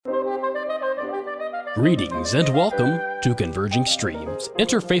Greetings and welcome to Converging Streams,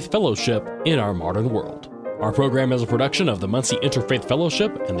 Interfaith Fellowship in Our Modern World. Our program is a production of the Muncie Interfaith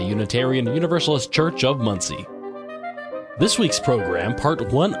Fellowship and the Unitarian Universalist Church of Muncie. This week's program, part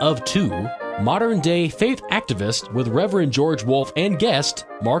 1 of 2, Modern-Day Faith Activist with Reverend George Wolfe and guest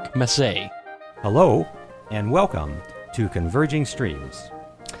Mark Massey. Hello, and welcome to Converging Streams.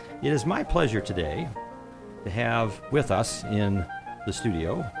 It is my pleasure today to have with us in the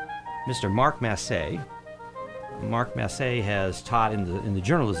studio Mr. Mark Massey. Mark Massey has taught in the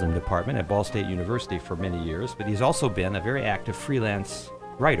journalism department at Ball State University for many years, but he's also been a very active freelance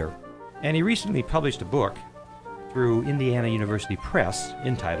writer. And he recently published a book through Indiana University Press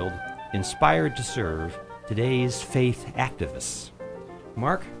entitled Inspired to Serve, Today's Faith Activists.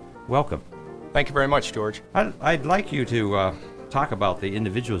 Mark, welcome. Thank you very much, George. I'd like you to talk about the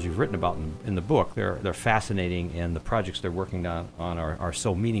individuals you've written about in the book. They're fascinating, and the projects they're working on are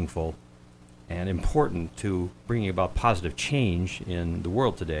so meaningful and important to bringing about positive change in the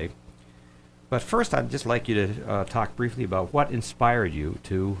world today. But first, I'd just like you to talk briefly about what inspired you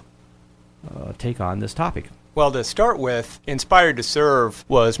to take on this topic. Well, to start with, Inspired to Serve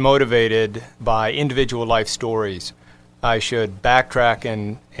was motivated by individual life stories. I should backtrack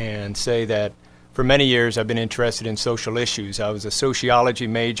and say that for many years, I've been interested in social issues. I was a sociology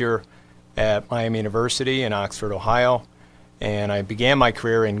major at Miami University in Oxford, Ohio, and I began my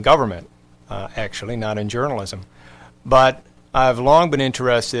career in government, actually, not in journalism. But I've long been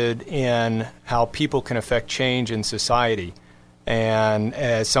interested in how people can affect change in society. And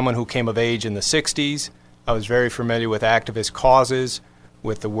as someone who came of age in the 60s, I was very familiar with activist causes,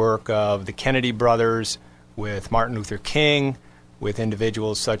 with the work of the Kennedy brothers, with Martin Luther King, with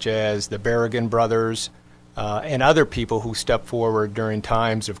individuals such as the Berrigan brothers, and other people who stepped forward during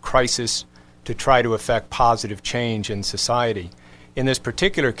times of crisis to try to affect positive change in society. In this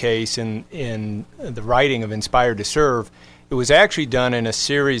particular case, in the writing of Inspired to Serve, it was actually done in a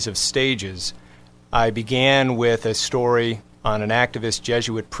series of stages. I began with a story on an activist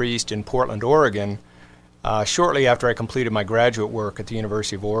Jesuit priest in Portland, Oregon, shortly after I completed my graduate work at the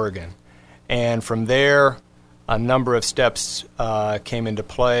University of Oregon. And from there, a number of steps came into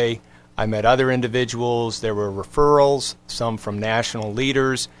play. I met other individuals. There were referrals, some from national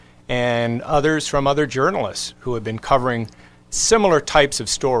leaders, and others from other journalists who had been covering similar types of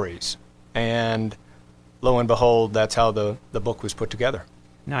stories. And lo and behold, that's how the book was put together.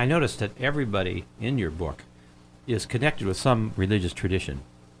 Now, I noticed that everybody in your book is connected with some religious tradition.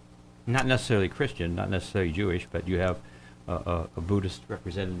 Not necessarily Christian, not necessarily Jewish, but you have a Buddhist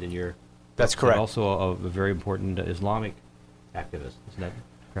represented in your... That's correct. Also a very important Islamic activist, isn't that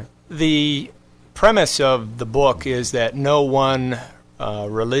correct? The premise of the book is that no one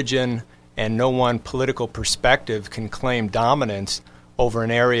religion and no one political perspective can claim dominance over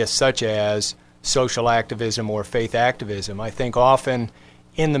an area such as social activism or faith activism. I think often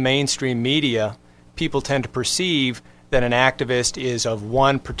in the mainstream media, people tend to perceive that an activist is of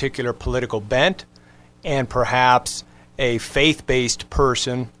one particular political bent, and perhaps a faith-based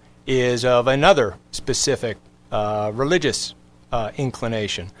person is of another specific religious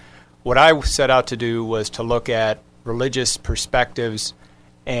inclination. What I set out to do was to look at religious perspectives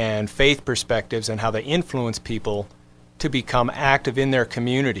and faith perspectives and how they influence people to become active in their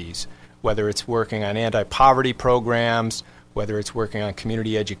communities, whether it's working on anti-poverty programs, whether it's working on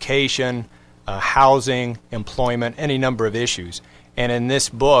community education, housing, employment, any number of issues. And in this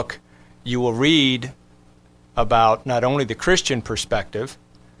book, you will read about not only the Christian perspective,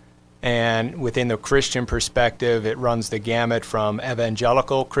 and within the Christian perspective, it runs the gamut from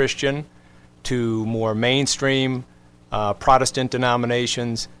evangelical Christian to more mainstream Protestant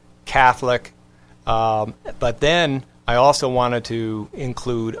denominations, Catholic. But then I also wanted to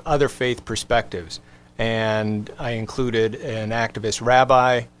include other faith perspectives. And I included an activist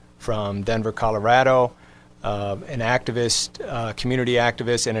rabbi from Denver, Colorado, an activist, community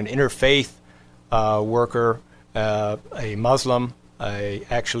activist, and an interfaith worker, a Muslim.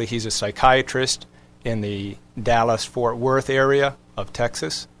 Actually, he's a psychiatrist in the Dallas-Fort Worth area of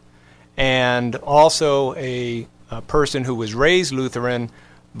Texas, and also a person who was raised Lutheran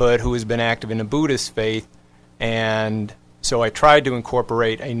but who has been active in the Buddhist faith. And so I tried to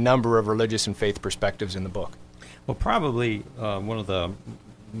incorporate a number of religious and faith perspectives in the book. Well, probably one of the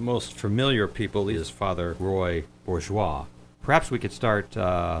most familiar people is Father Roy Bourgeois. Perhaps we could start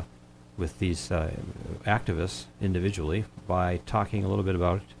with these activists individually by talking a little bit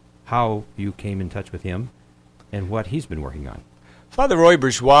about how you came in touch with him and what he's been working on. Father Roy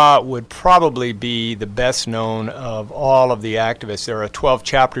Bourgeois would probably be the best known of all of the activists. There are 12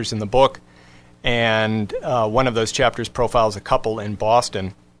 chapters in the book, and one of those chapters profiles a couple in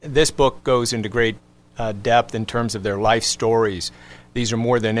Boston. This book goes into great depth in terms of their life stories. These are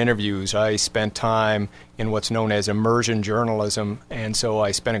more than interviews. I spent time in what's known as immersion journalism, and so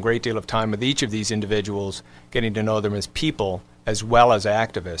I spent a great deal of time with each of these individuals, getting to know them as people as well as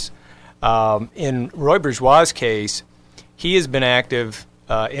activists. In Roy Bourgeois' case, he has been active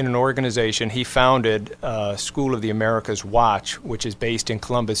in an organization. He founded School of the Americas Watch, which is based in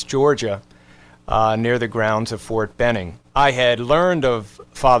Columbus, Georgia, near the grounds of Fort Benning. I had learned of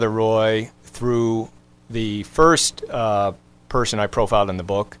Father Roy through the first person I profiled in the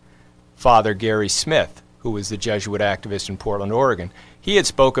book, Father Gary Smith, who was the Jesuit activist in Portland, Oregon. He had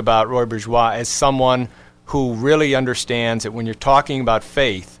spoke about Roy Bourgeois as someone who really understands that when you're talking about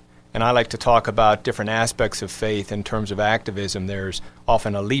faith, and I like to talk about different aspects of faith in terms of activism, there's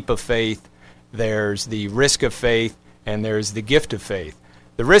often a leap of faith, there's the risk of faith, and there's the gift of faith.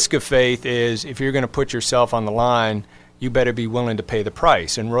 The risk of faith is if you're going to put yourself on the line, you better be willing to pay the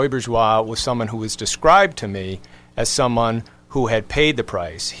price. And Roy Bourgeois was someone who was described to me as someone who had paid the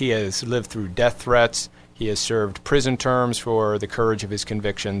price. He has lived through death threats. He has served prison terms for the courage of his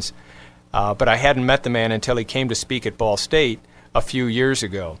convictions. But I hadn't met the man until he came to speak at Ball State a few years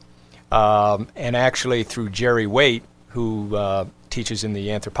ago. And actually through Jerry Waite, who teaches in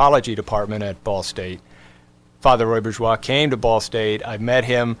the anthropology department at Ball State, Father Roy Bourgeois came to Ball State. I met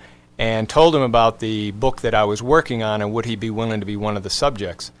him and told him about the book that I was working on and would he be willing to be one of the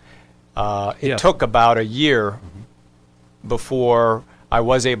subjects. It took about a year before I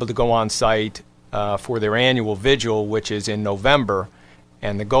was able to go on site for their annual vigil, which is in November.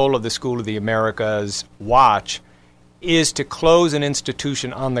 And the goal of the School of the Americas Watch is to close an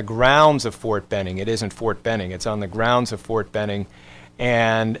institution on the grounds of Fort Benning. It isn't Fort Benning. It's on the grounds of Fort Benning.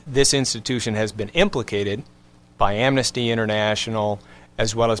 And this institution has been implicated by Amnesty International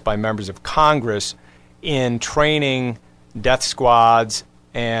as well as by members of Congress in training death squads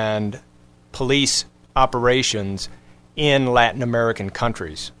and police operations in Latin American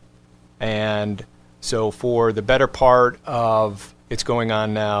countries. And so for the better part of, it's going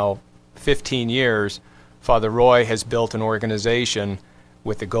on now, 15 years, Father Roy has built an organization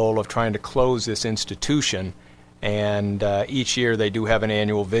with the goal of trying to close this institution. And each year they do have an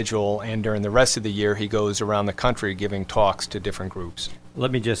annual vigil, and during the rest of the year he goes around the country giving talks to different groups.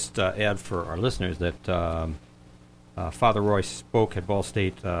 Let me just add for our listeners that Father Roy spoke at Ball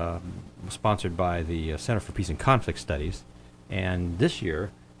State, sponsored by the Center for Peace and Conflict Studies. And this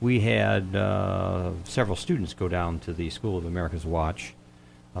year we had several students go down to the School of America's Watch,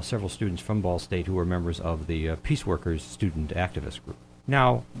 several students from Ball State who were members of the Peace Workers Student Activist Group.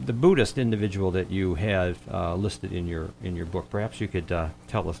 Now, the Buddhist individual that you have listed in your book, perhaps you could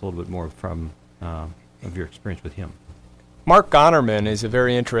tell us a little bit more from of your experience with him. Mark Gonerman is a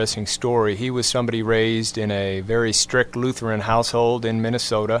very interesting story. He was somebody raised in a very strict Lutheran household in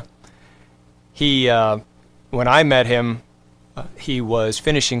Minnesota. He, when I met him, he was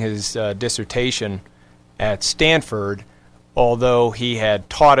finishing his dissertation at Stanford, although he had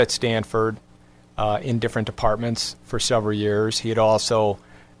taught at Stanford in different departments for several years. He had also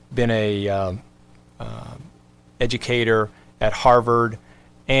been a educator at Harvard,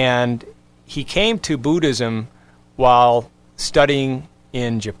 and he came to Buddhism while studying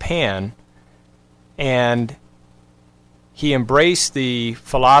in Japan, and he embraced the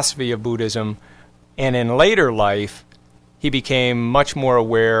philosophy of Buddhism, and in later life he became much more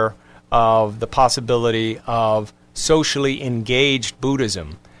aware of the possibility of socially engaged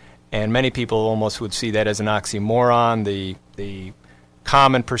Buddhism. And many people almost would see that as an oxymoron. The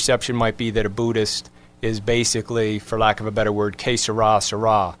common perception might be that a Buddhist is basically, for lack of a better word, que sera,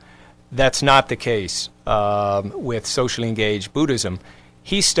 sera. That's not the case with socially engaged Buddhism.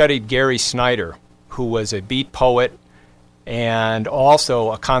 He studied Gary Snyder, who was a beat poet and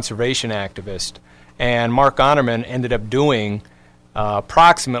also a conservation activist. And Mark Gonerman ended up doing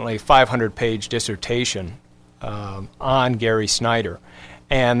approximately 500-page dissertation on Gary Snyder.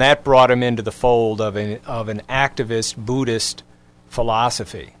 And that brought him into the fold of an activist Buddhist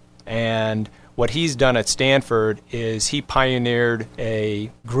philosophy. And what he's done at Stanford is he pioneered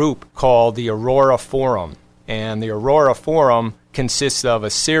a group called the Aurora Forum. And the Aurora Forum consists of a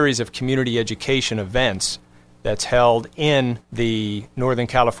series of community education events that's held in the Northern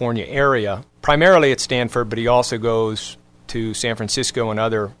California area, primarily at Stanford, but he also goes to San Francisco and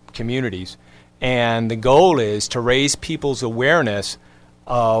other communities. And the goal is to raise people's awareness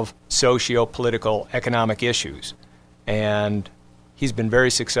of socio-political economic issues. And he's been very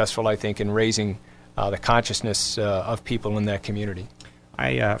successful, I think, in raising the consciousness of people in that community.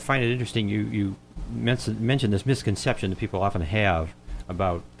 I find it interesting you mentioned this misconception that people often have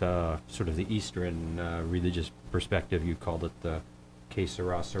about sort of the Eastern religious perspective. You called it the Que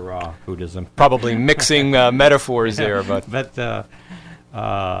sera, sera Buddhism. Probably mixing metaphors there, but the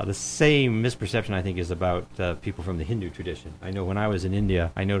same misperception, I think, is about people from the Hindu tradition. I know when I was in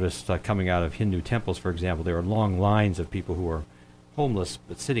India, I noticed coming out of Hindu temples, for example, there were long lines of people who were homeless,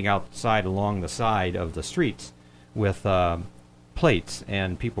 but sitting outside along the side of the streets with plates,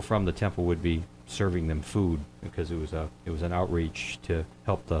 and people from the temple would be serving them food because it was an outreach to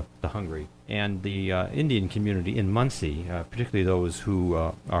help the hungry. And the Indian community in Muncie, particularly those who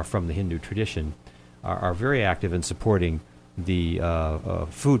are from the Hindu tradition, are very active in supporting the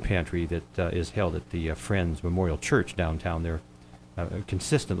food pantry that is held at the Friends Memorial Church downtown. They're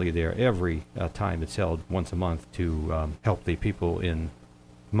consistently there every time it's held once a month to help the people in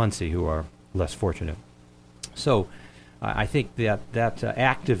Muncie who are less fortunate. So I think that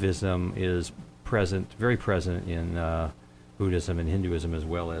activism is very present in Buddhism and Hinduism, as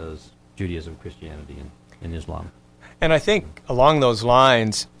well as Judaism, Christianity, and Islam. And I think along those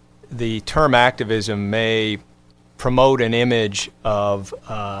lines, the term activism may promote an image of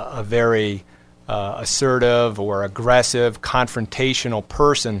a very assertive or aggressive, confrontational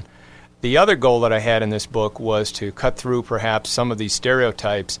person. The other goal that I had in this book was to cut through perhaps some of these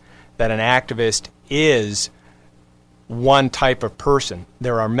stereotypes that an activist is one type of person.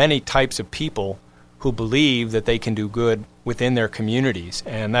 There are many types of people who believe that they can do good within their communities,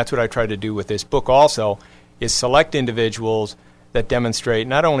 and that's what I try to do with this book also, is select individuals that demonstrate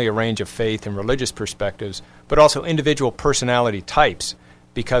not only a range of faith and religious perspectives, but also individual personality types,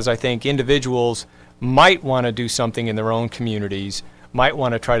 because I think individuals might want to do something in their own communities, might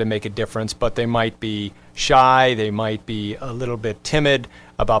want to try to make a difference, but they might be shy, they might be a little bit timid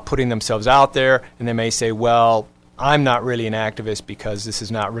about putting themselves out there, and they may say, well, I'm not really an activist because this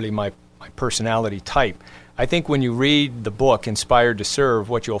is not really my personality type. I think when you read the book, Inspired to Serve,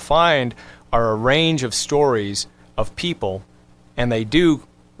 what you'll find are a range of stories of people, and they do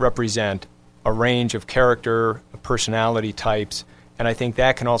represent a range of character, personality types, and I think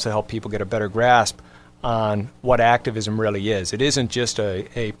that can also help people get a better grasp on what activism really is. It isn't just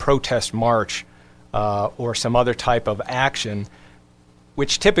a protest march or some other type of action,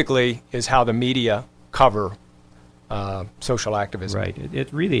 which typically is how the media cover social activism. Right.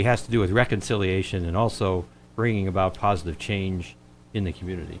 It really has to do with reconciliation and also bringing about positive change in the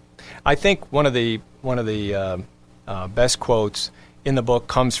community. I think one of the best quotes in the book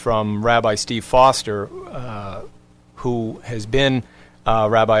comes from Rabbi Steve Foster, who has been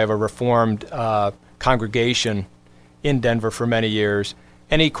rabbi of a Reformed congregation in Denver for many years,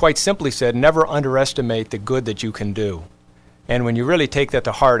 and he quite simply said, never underestimate the good that you can do. And when you really take that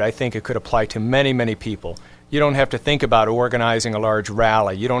to heart, I think it could apply to many, many people. You don't have to think about organizing a large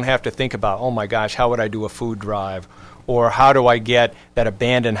rally. You don't have to think about, oh my gosh, how would I do a food drive? Or how do I get that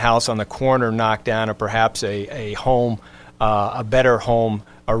abandoned house on the corner knocked down, or perhaps a home, a better home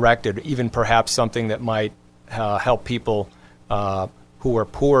erected, even perhaps something that might help people who are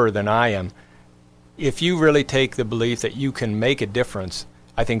poorer than I am. If you really take the belief that you can make a difference,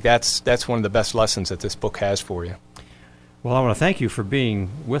 I think that's one of the best lessons that this book has for you. Well, I want to thank you for being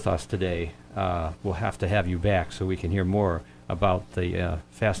with us today. We'll have to have you back so we can hear more about the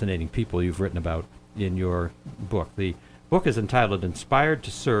fascinating people you've written about in your book. The book is entitled Inspired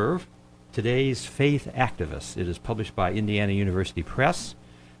to Serve, Today's Faith Activists. It is published by Indiana University Press,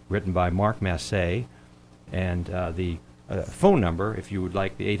 written by Mark Massey, and the phone number, if you would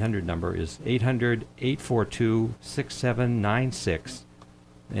like the 800 number, is 800-842-6796,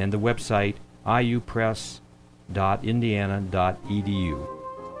 and the website iupress.indiana.edu.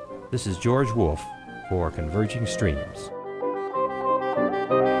 This is George Wolf for Converging Streams.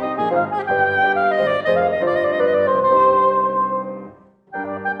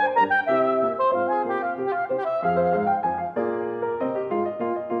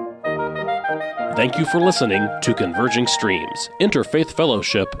 Thank you for listening to Converging Streams, Interfaith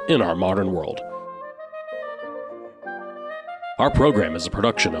Fellowship in Our Modern World. Our program is a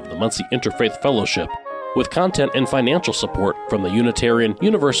production of the Muncie Interfaith Fellowship, with content and financial support from the Unitarian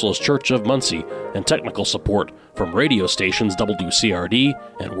Universalist Church of Muncie and technical support from radio stations WCRD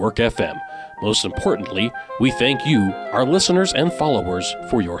and Work FM. Most importantly, we thank you, our listeners and followers,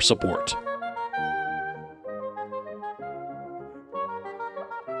 for your support.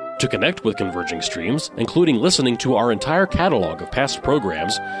 To connect with Converging Streams, including listening to our entire catalog of past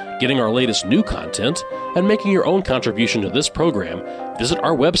programs, getting our latest new content, and making your own contribution to this program, visit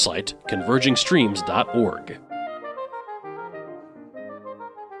our website, convergingstreams.org.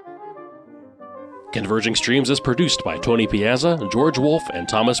 Converging Streams is produced by Tony Piazza, George Wolf, and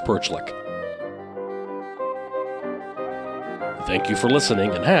Thomas Perchlik. Thank you for listening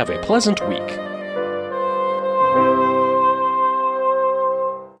and have a pleasant week.